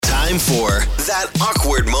time for That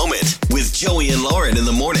Awkward Moment with Joey and Lauren in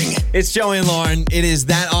the morning. It's Joey and Lauren. It is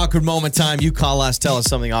that awkward moment time. You call us, tell us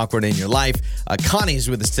something awkward in your life. Connie's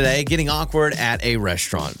with us today, getting awkward at a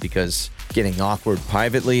restaurant, because getting awkward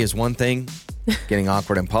privately is one thing. Getting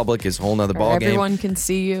awkward in public is a whole nother ballgame. Everyone can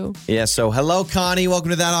see you. Yeah, so hello, Connie.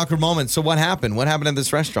 Welcome to That Awkward Moment. So what happened? What happened at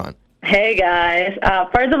this restaurant? Hey, guys.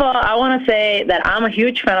 First of all, I want to say that I'm a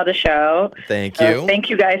huge fan of the show. Thank you. Thank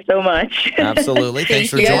you guys so much. Absolutely. Thanks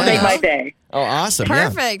for you guys joining make my us. day. Oh, awesome.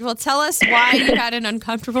 Perfect. Well, tell us why you had an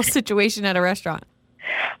uncomfortable situation at a restaurant.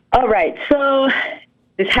 All right. So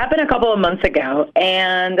this happened a couple of months ago,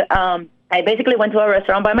 and I basically went to a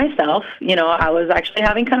restaurant by myself. You know, I was actually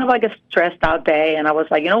having kind of like a stressed out day, and I was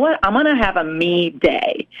like, you know what? I'm going to have a me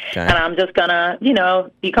day. Okay. And I'm just going to,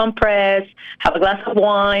 decompress, have a glass of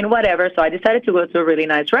wine, whatever. So I decided to go to a really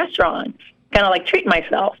nice restaurant, kind of like treat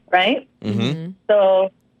myself, right? Mm-hmm.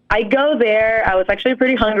 So I go there. I was actually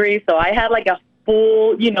pretty hungry, so I had like a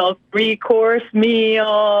full, 3-course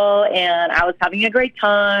meal, and I was having a great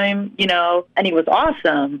time, and it was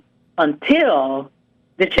awesome until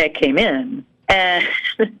the check came in. And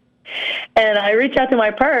I reached out to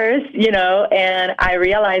my purse, and I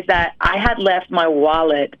realized that I had left my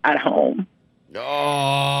wallet at home.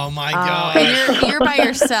 Oh, my God. And you're by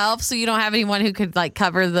yourself, so you don't have anyone who could like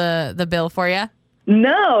cover the bill for you?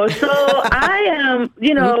 No. So I am,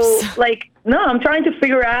 I'm trying to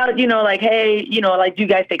figure out, hey, do you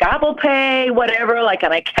guys take Apple Pay, whatever? Like,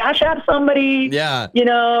 can I cash app somebody? Yeah.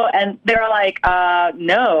 And they're like,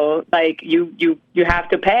 no, like you have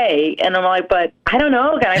to pay. And I'm like, but I don't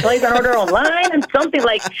know. Can I place an order online and something?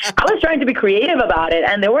 Like, I was trying to be creative about it.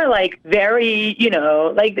 And they were like very,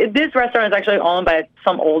 this restaurant is actually owned by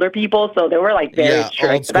some older people. So they were like very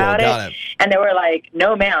strict about it. And they were like,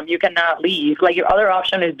 no, ma'am, you cannot leave. Like, your other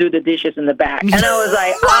option is do the dishes in the back. And I was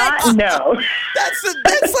like, no.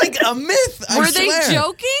 That's like a myth. I Were swear. they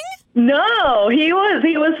joking? No, he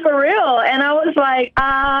was for real. And I was like,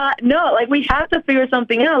 no, like, we have to figure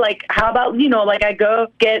something out. Like, how about, I go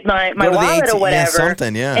get my wallet or whatever. Yeah,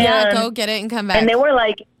 something, yeah. Yeah, go get it and come back. And they were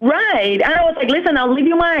like, right. And I was like, listen, I'll leave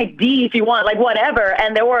you my ID if you want, like, whatever.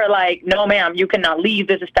 And they were like, no, ma'am, you cannot leave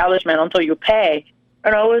this establishment until you pay.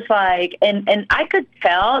 And I was like, and I could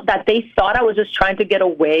tell that they thought I was just trying to get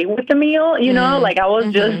away with the meal, like I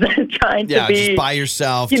was just trying to be. Just by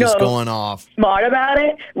yourself, just going off. Smart about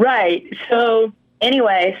it. Right. So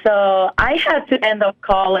anyway, I had to end up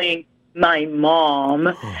calling my mom.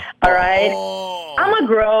 All right. Oh. I'm a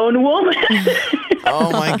grown woman. Oh,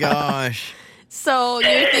 my gosh. So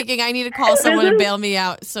you're thinking, I need to call someone to bail me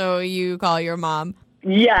out, so you call your mom.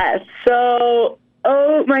 Yes. So,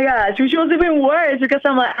 oh my gosh, which was even worse because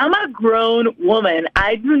I'm like, I'm a grown woman.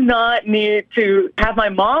 I do not need to have my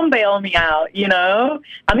mom bail me out,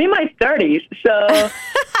 I'm in my 30s. So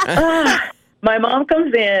my mom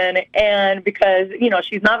comes in, and because,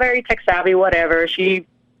 she's not very tech savvy, whatever, she,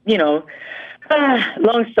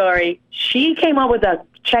 long story, she came up with a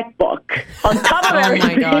checkbook on top of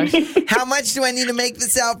everything. Oh my gosh. How much do I need to make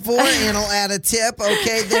this out for? And I'll add a tip.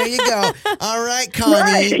 Okay, there you go. All right, Connie.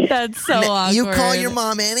 Right. That's so awkward. You call your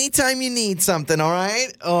mom anytime you need something, all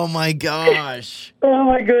right? Oh, my gosh. Oh,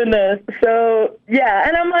 my goodness. So, yeah.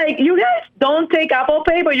 And I'm like, you guys don't take Apple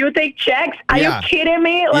Pay, but you take checks? Are you kidding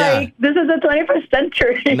me? Like, this is the 21st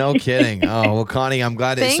century. No kidding. Oh, well, Connie, I'm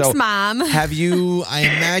glad. Thanks, Mom. I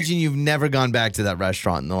imagine you've never gone back to that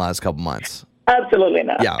restaurant in the last couple months. Absolutely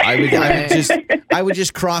not. Yeah, I would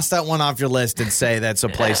just cross that one off your list and say that's a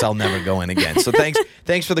place I'll never go in again. So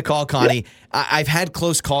thanks for the call, Connie. I've had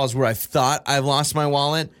close calls where I've thought I've lost my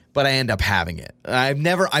wallet, but I end up having it. I've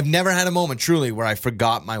never had a moment truly where I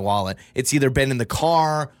forgot my wallet. It's either been in the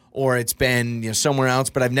car or it's been somewhere else,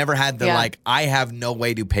 but I've never had I have no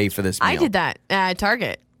way to pay for this meal. I did that at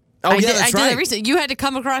Target. Oh, I yeah, did, that's I did right. that recently. You had to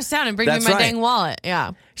come across town and bring me my dang wallet.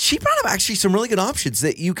 Yeah. She brought up actually some really good options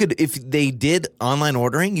that you could, if they did online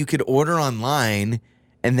ordering, you could order online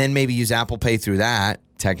and then maybe use Apple Pay through that,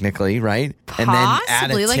 technically, right? Possibly. And then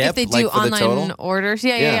add a tip, like if they do for the online total. orders.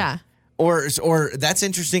 Yeah. Or that's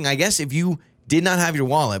interesting. I guess if you did not have your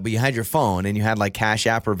wallet, but you had your phone and you had like Cash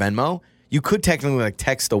App or Venmo, you could technically like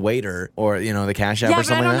text the waiter or, the Cash App or something like that. Yeah,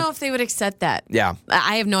 but I don't know if they would accept that. Yeah.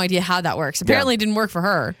 I have no idea how that works. Apparently it didn't work for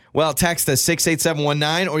her. Well, text us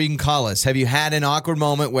 68719 or you can call us. Have you had an awkward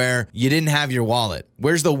moment where you didn't have your wallet?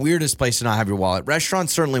 Where's the weirdest place to not have your wallet?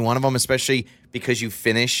 Restaurants, certainly one of them, especially because you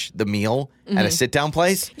finish the meal at a sit-down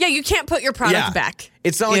place. Yeah, you can't put your product back.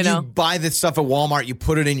 It's not like you buy this stuff at Walmart, you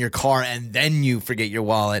put it in your car, and then you forget your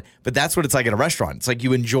wallet. But that's what it's like at a restaurant. It's like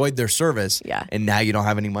you enjoyed their service, and now you don't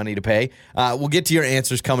have any money to pay. We'll get to your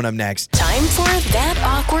answers coming up next. Time for That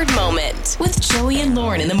Awkward Moment with Joey and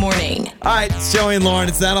Lauren in the morning. All right, it's Joey and Lauren.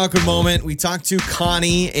 It's That Awkward Moment. We talked to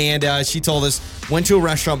Connie, and she told us, went to a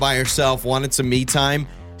restaurant by herself, wanted some me time,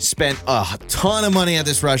 spent a ton of money at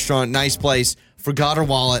this restaurant, nice place, forgot her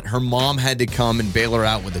wallet. Her mom had to come and bail her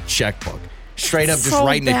out with a checkbook. Straight up, just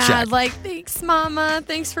writing a check. Like, thanks, Mama.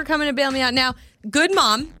 Thanks for coming to bail me out. Now, good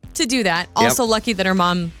mom to do that. Also lucky that her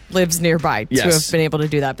mom lives nearby to have been able to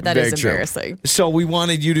do that, but that is embarrassing. So we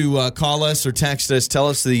wanted you to call us or text us. Tell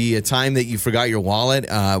us the time that you forgot your wallet.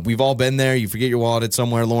 We've all been there. You forget your wallet at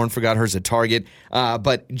somewhere. Lauren forgot hers at Target.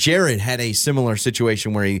 But Jared had a similar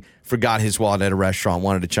situation where he forgot his wallet at a restaurant,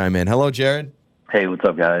 wanted to chime in. Hello, Jared. Hey, what's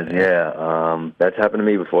up, guys? Yeah, that's happened to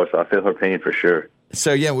me before, so I feel her pain for sure.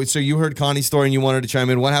 So, so you heard Connie's story and you wanted to chime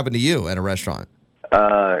in. What happened to you at a restaurant?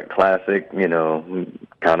 Classic,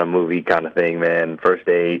 kind of movie kind of thing, man. First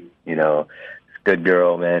date, good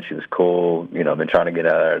girl, man. She was cool. Been trying to get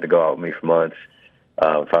her to go out with me for months.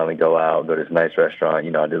 Finally go out, go to this nice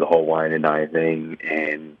restaurant. I do the whole wine and dine thing,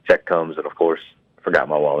 and check comes, and of course, forgot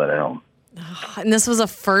my wallet at home. And this was a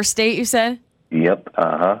first date, you said? Yep,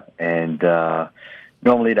 And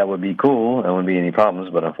normally that would be cool. There wouldn't be any problems,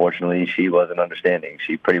 but unfortunately she wasn't understanding.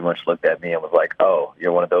 She pretty much looked at me and was like, "Oh,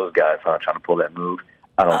 you're one of those guys, huh, trying to pull that move?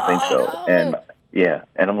 I don't think so." No.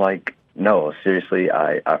 And I'm like, "No, seriously,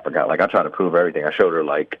 I forgot." Like, I tried to prove everything. I showed her,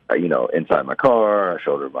 inside my car. I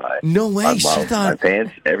showed her my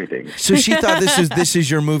pants, everything. So she thought this is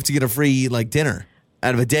your move to get a free dinner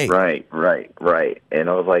out of a date. Right. And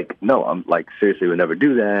I was like, no, I'm like, seriously, would never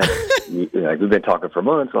do that. We've been talking for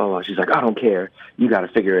months. She's like, I don't care. You got to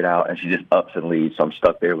figure it out. And she just ups and leaves. So I'm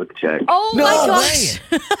stuck there with the check. Oh, no my gosh.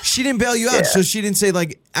 Way. She didn't bail you out. So she didn't say,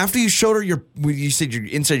 after you showed her you said you're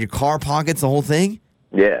inside your car pockets, the whole thing?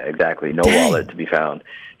 Yeah, exactly. No wallet to be found.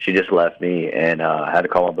 She just left me, and I had to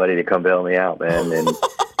call my buddy to come bail me out, man. And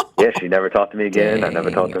yeah, she never talked to me again. I never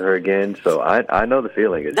talked to her again. So I know the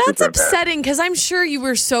feeling. It's That's upsetting because I'm sure you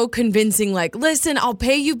were so convincing. Like, listen, I'll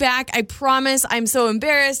pay you back. I promise. I'm so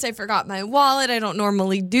embarrassed. I forgot my wallet. I don't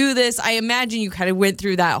normally do this. I imagine you kind of went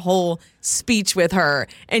through that whole speech with her,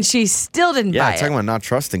 and she still didn't buy it. Yeah, talking about not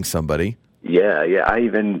trusting somebody. Yeah. I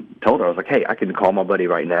even told her, I was like, hey, I can call my buddy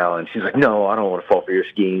right now. And she's like, no, I don't want to fall for your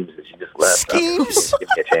schemes. And she just left. Schemes? Give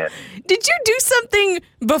me a chance. Did you do something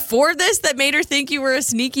before this that made her think you were a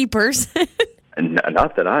sneaky person?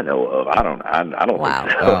 Not that I know of. I don't Wow.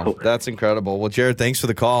 think so. Wow, that's incredible. Well, Jared, thanks for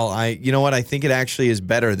the call. You know what? I think it actually is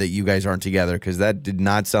better that you guys aren't together because that did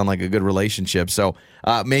not sound like a good relationship. So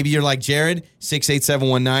maybe you're like Jared,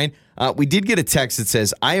 68719. We did get a text that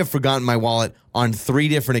says, I have forgotten my wallet on 3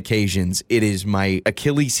 different occasions. It is my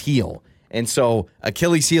Achilles heel. And so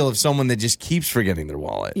Achilles heel of someone that just keeps forgetting their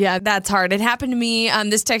wallet. Yeah, that's hard. It happened to me.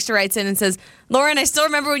 This texter writes in and says, Lauren, I still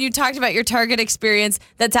remember when you talked about your Target experience.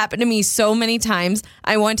 That's happened to me so many times.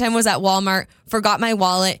 I one time was at Walmart, forgot my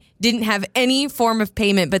wallet, didn't have any form of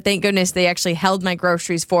payment, but thank goodness they actually held my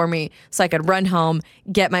groceries for me so I could run home,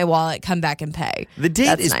 get my wallet, come back and pay. The date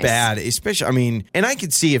That's is nice. bad, especially, and I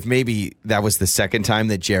could see if maybe that was the second time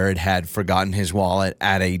that Jared had forgotten his wallet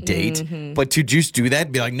at a date. Mm-hmm. But to just do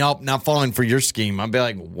that, be like, nope, not falling for your scheme. I'd be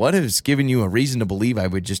like, what has given you a reason to believe I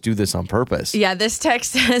would just do this on purpose? Yeah, this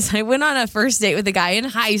text says, I went on a first date with a guy in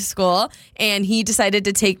high school, and he decided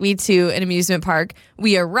to take me to an amusement park.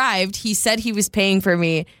 We arrived. He said he was paying for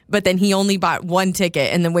me, but then he only bought 1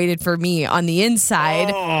 ticket and then waited for me on the inside,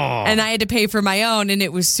 and I had to pay for my own, and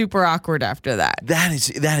it was super awkward after that. That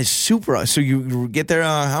is super. So you get there,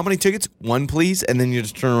 how many tickets? 1, please, and then you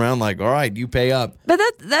just turn around like, all right, you pay up. But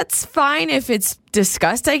that's fine if it's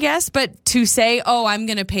discussed, I guess, but to say, oh, I'm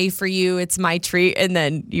going to pay for you, it's my treat, and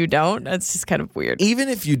then you don't, that's just kind of weird. Even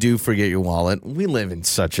if you do forget your wallet, we live in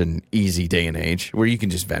such an easy day and age where you can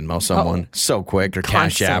just Venmo someone so quick or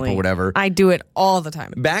Cash App or whatever. I do it all the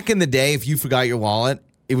time. Back in the day, if you forgot your wallet,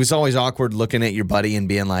 it was always awkward looking at your buddy and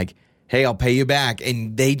being like, hey, I'll pay you back.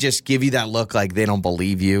 And they just give you that look like they don't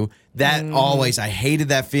believe you. That always, I hated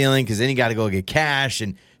that feeling because then you got to go get cash.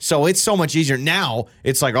 And so it's so much easier. Now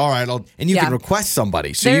it's like, all right, and you can request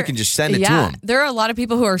somebody. So you can just send it to them. There are a lot of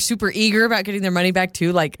people who are super eager about getting their money back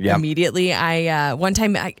too, immediately. One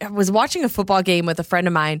time I was watching a football game with a friend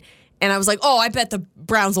of mine, and I was like, oh, I bet the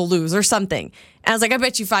Browns will lose or something. And I was like, I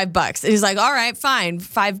bet you $5. And he's like, all right, fine,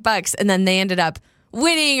 $5. And then they ended up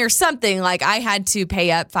winning or something. Like, I had to pay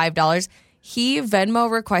up $5. He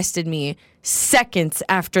Venmo requested me seconds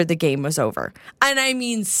after the game was over. And I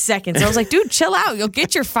mean seconds. I was like, dude, chill out. You'll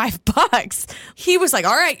get your $5. He was like,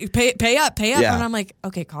 all right, pay up. Yeah. And I'm like,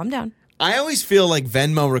 okay, calm down. I always feel like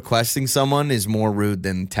Venmo requesting someone is more rude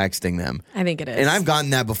than texting them. I think it is. And I've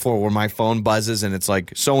gotten that before where my phone buzzes and it's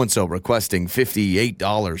like, so-and-so requesting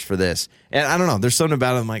 $58 for this. And I don't know, there's something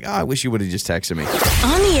about it. I'm like, I wish you would have just texted me.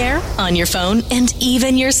 On the air, on your phone, and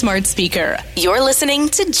even your smart speaker. You're listening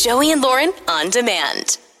to Joey and Lauren on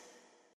demand.